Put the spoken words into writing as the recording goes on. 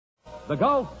the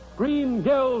Gulf Screen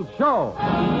Guild Show.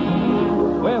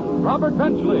 With Robert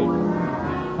Benchley,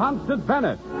 Constance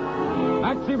Bennett,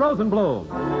 Maxie Rosenblum,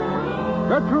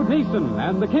 Gertrude Niesen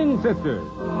and the King Sisters.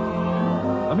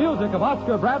 The music of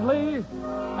Oscar Bradley,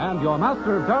 and your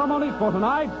master of ceremonies for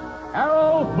tonight,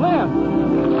 ERROL Flynn.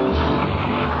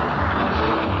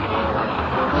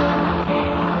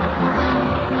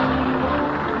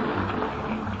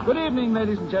 Good evening,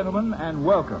 ladies and gentlemen, and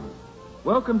welcome.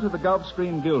 Welcome to the Gulf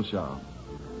Screen Guild Show.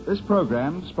 This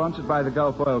program, sponsored by the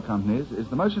Gulf Oil Companies, is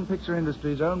the motion picture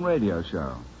industry's own radio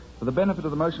show for the benefit of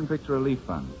the Motion Picture Relief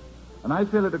Fund. And I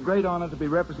feel it a great honor to be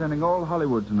representing all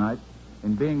Hollywood tonight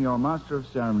in being your master of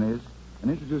ceremonies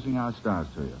and introducing our stars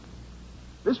to you.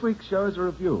 This week's show is a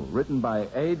review written by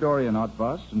A. Dorian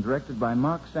Otvost and directed by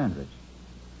Mark Sandridge.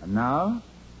 And now,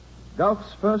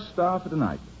 Gulf's first star for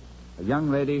tonight. A young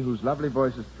lady whose lovely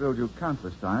voice has thrilled you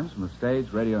countless times from the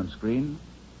stage, radio, and screen.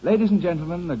 Ladies and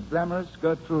gentlemen, the glamorous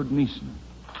Gertrude Niesen.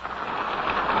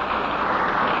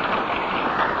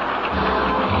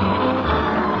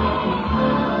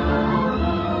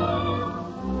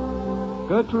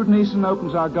 Gertrude Niesen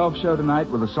opens our Gulf show tonight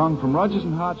with a song from Rodgers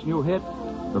and Hart's new hit,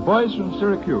 The Boys from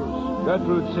Syracuse.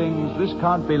 Gertrude sings This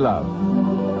Can't Be Love.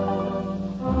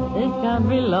 This can't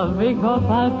be love because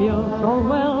I feel so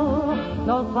well.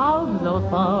 No clouds, no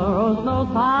sorrows, no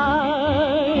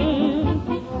sighs.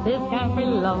 This can't be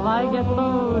love, I get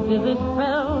so dizzy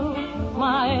spell.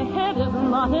 My head is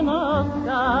not in the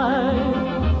sky.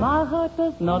 My heart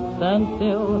does not stand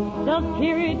still, just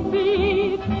hear it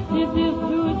beat. This is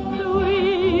too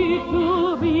sweet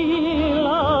to be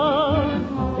loved.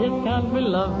 This can't be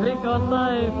love because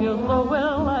I feel so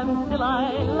well, and still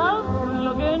I love to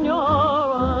look in your eyes.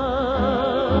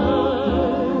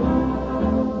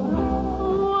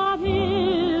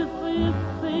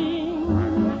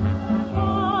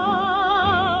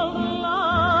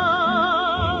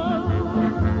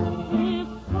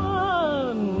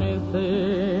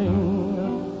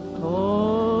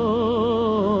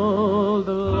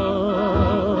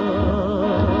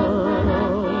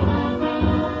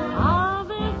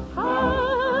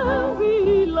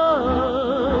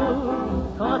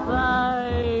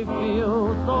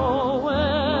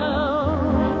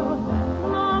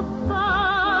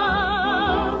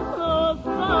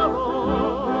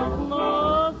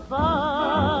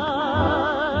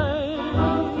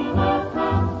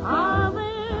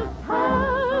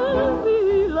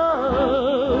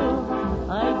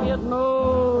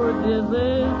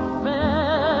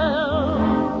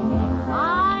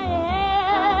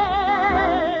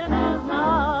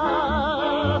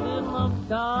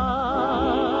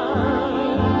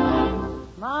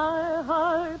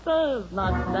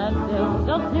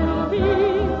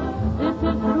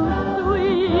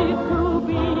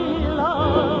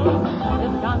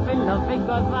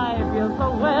 Because I feel so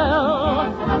well.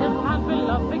 This can't be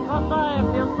love because I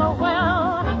feel so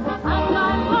well. And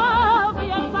I love,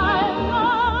 yes I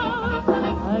love.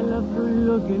 I love to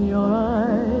look in your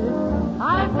eyes.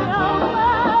 I feel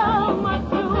well, much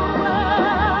too well.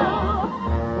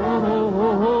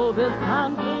 Oh, this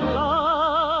can't be love.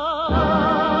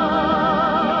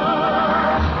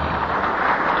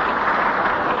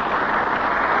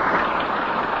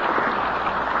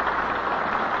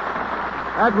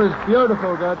 That was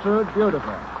beautiful, Gertrude,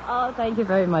 beautiful. Oh, thank you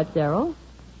very much, Errol.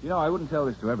 You know, I wouldn't tell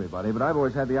this to everybody, but I've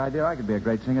always had the idea I could be a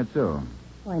great singer, too.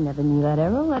 Oh, I never knew that,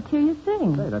 Errol. Let's hear you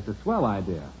sing. Say, that's a swell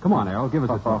idea. Come on, Errol, give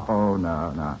us a song. Oh,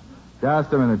 no.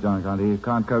 Just a minute, John Conte. You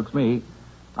can't coax me.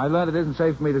 I've learned it isn't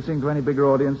safe for me to sing to any bigger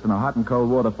audience than a hot and cold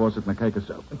water faucet and a cake of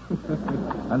soap.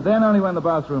 And then only when the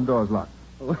bathroom door's locked.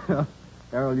 Well,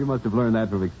 Errol, you must have learned that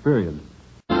from experience.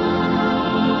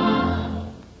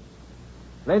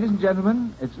 Ladies and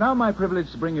gentlemen, it's now my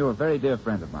privilege to bring you a very dear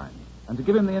friend of mine and to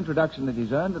give him the introduction that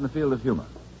he's earned in the field of humor.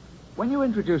 When you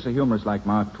introduce a humorist like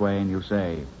Mark Twain, you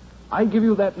say, I give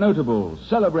you that notable,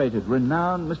 celebrated,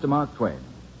 renowned Mr. Mark Twain.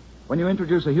 When you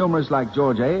introduce a humorist like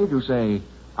George Ade, you say,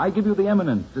 I give you the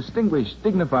eminent, distinguished,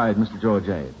 dignified Mr. George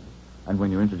Ade. And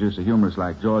when you introduce a humorist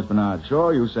like George Bernard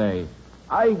Shaw, you say,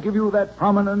 I give you that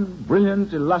prominent,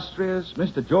 brilliant, illustrious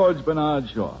Mr. George Bernard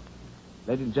Shaw.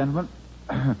 Ladies and gentlemen,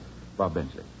 Bob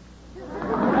Benchley.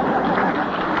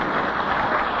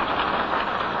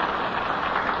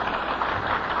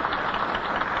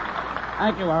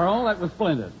 Thank you, Errol. That was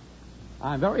splendid.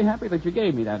 I'm very happy that you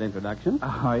gave me that introduction.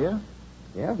 Are you?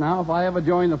 Yes, now if I ever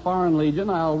join the Foreign Legion,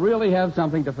 I'll really have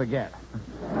something to forget.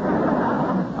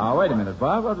 Oh, wait a minute,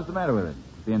 Bob. What was the matter with it?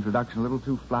 Was the introduction a little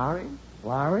too flowery?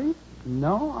 Flowery?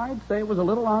 No, I'd say it was a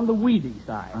little on the weedy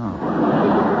side.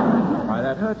 Oh. Why,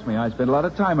 that hurts me. I spent a lot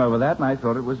of time over that, and I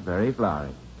thought it was very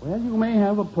flowery. Well, you may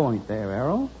have a point there,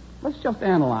 Errol. let's just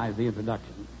analyze the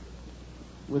introduction.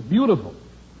 It was beautiful,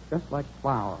 just like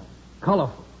flowers,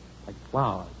 colorful, like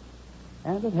flowers.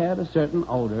 And it had a certain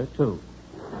odor, too.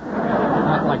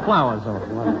 Not like flowers, odor.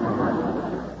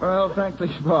 Well, frankly,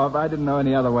 Bob, I didn't know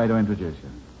any other way to introduce you.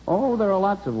 Oh, there are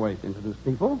lots of ways to introduce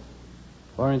people.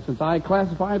 For instance, I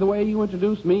classify the way you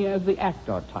introduced me as the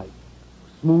actor type.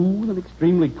 Smooth and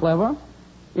extremely clever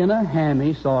in a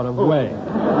hammy sort of way.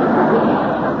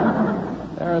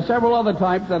 There are several other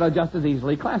types that are just as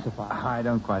easily classified. I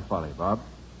don't quite follow you, Bob.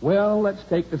 Well, let's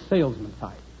take the salesman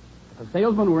type. If a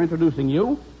salesman were introducing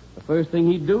you, the first thing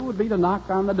he'd do would be to knock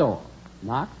on the door.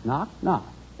 Knock, knock, knock.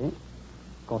 See?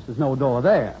 Of course, there's no door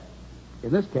there. In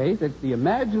this case, it's the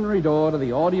imaginary door to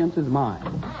the audience's mind.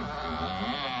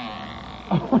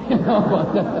 Oh, you know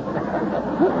what?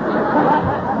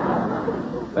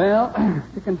 Well,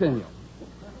 to continue.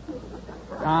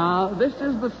 This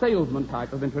is the salesman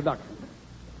type of introduction.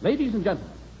 Ladies and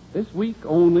gentlemen, this week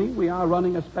only we are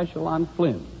running a special on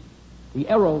Flynn, the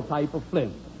ERROL type of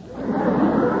Flynn.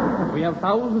 We have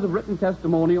thousands of written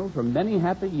testimonials from many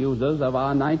happy users of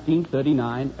our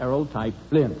 1939 ERROL type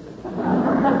Flynn.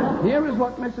 Here is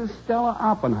what Mrs. Stella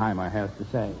Oppenheimer has to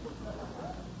say.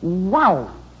 Wow!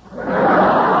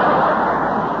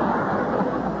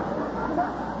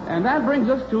 And that brings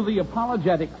us to the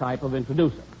apologetic type of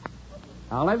introducer.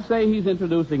 Now, let's say he's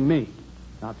introducing me.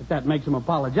 Not that makes him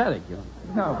apologetic, you know.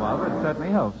 No, Bob, it certainly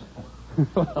helps.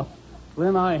 Well,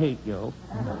 Flynn, I hate you.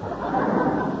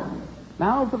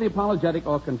 Now for the apologetic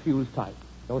or confused type.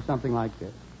 Goes something like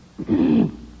this.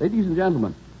 Ladies and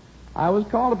gentlemen, I was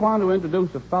called upon to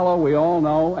introduce a fellow we all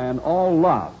know and all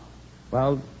love.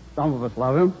 Well, some of us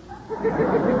love him.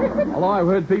 Although I've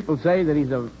heard people say that he's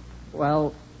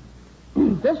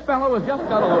this fellow has just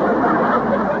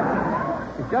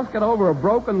got over a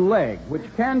broken leg, which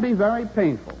can be very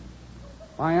painful.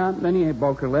 My Aunt Minnie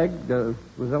broke her leg. Was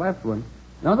the left one.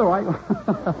 No, the right one.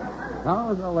 No, it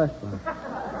was the left one.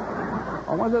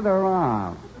 Or was it the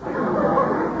wrong?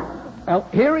 Well,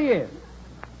 here he is.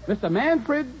 Mr.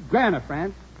 Manfred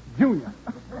Granafrance, Jr.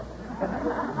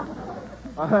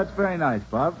 Oh, that's very nice,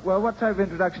 Bob. Well, what type of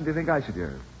introduction do you think I should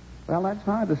use? Well, that's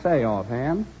hard to say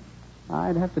offhand.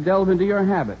 I'd have to delve into your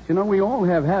habits. You know, we all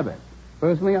have habits.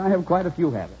 Personally, I have quite a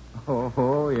few habits.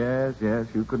 Oh, yes.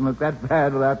 You couldn't look that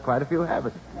bad without quite a few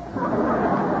habits.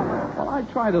 Well, I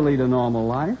try to lead a normal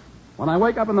life. When I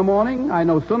wake up in the morning, I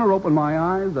no sooner open my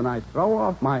eyes than I throw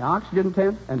off my oxygen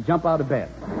tent and jump out of bed.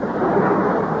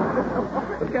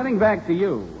 But getting back to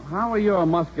you, how are your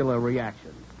muscular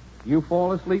reactions? You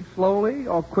fall asleep slowly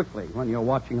or quickly when you're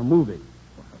watching a movie?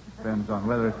 Depends on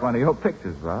whether it's one of your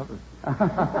pictures, Bob. I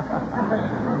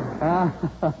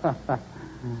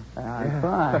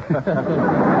try.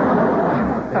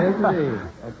 Yes, indeed.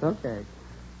 That's okay.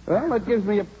 Well, it gives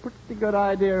me a pretty good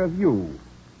idea of you.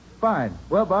 Fine.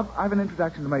 Well, Bob, I have an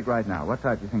introduction to make right now. What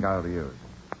type do you think I ought to use?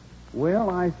 Well,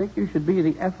 I think you should be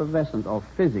the effervescent or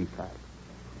fizzy type.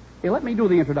 Here, let me do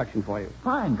the introduction for you.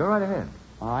 Fine. Go right ahead.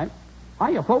 All right.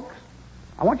 Hiya, folks.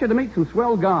 I want you to meet some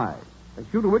swell guys. They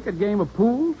shoot a wicked game of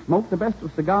pool, smoke the best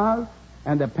of cigars,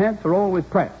 and their pants are always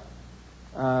pressed.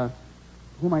 Who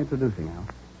am I introducing now?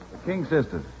 The King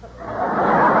Sisters. For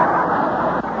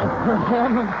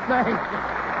heaven's sake.